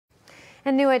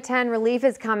And new at 10, relief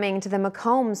is coming to the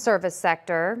Macomb service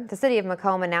sector. The city of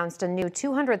Macomb announced a new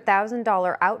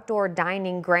 $200,000 outdoor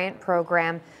dining grant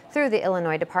program through the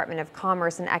Illinois Department of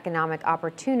Commerce and Economic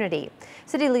Opportunity.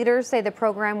 City leaders say the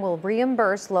program will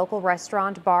reimburse local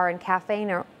restaurant, bar, and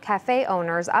cafe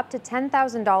owners up to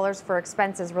 $10,000 for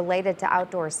expenses related to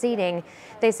outdoor seating.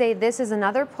 They say this is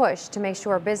another push to make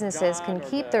sure businesses can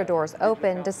keep their doors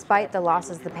open despite the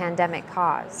losses the pandemic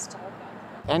caused.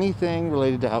 Anything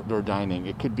related to outdoor dining.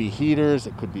 It could be heaters,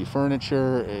 it could be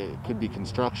furniture, it could be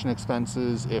construction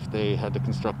expenses if they had to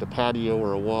construct a patio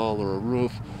or a wall or a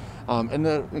roof. And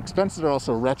the expenses are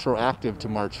also retroactive to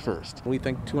March 1st. We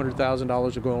think $200,000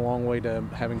 will go a long way to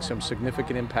having some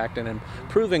significant impact and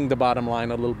improving the bottom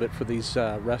line a little bit for these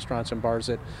restaurants and bars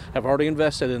that have already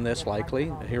invested in this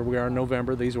likely. Here we are in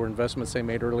November. These were investments they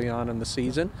made early on in the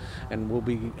season, and we'll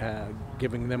be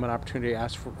giving them an opportunity to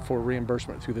ask for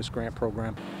reimbursement through this grant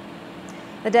program.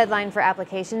 The deadline for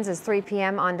applications is 3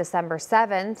 p.m. on December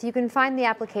 7th. You can find the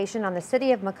application on the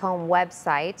City of Macomb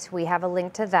website. We have a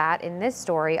link to that in this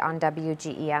story on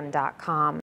WGEM.com.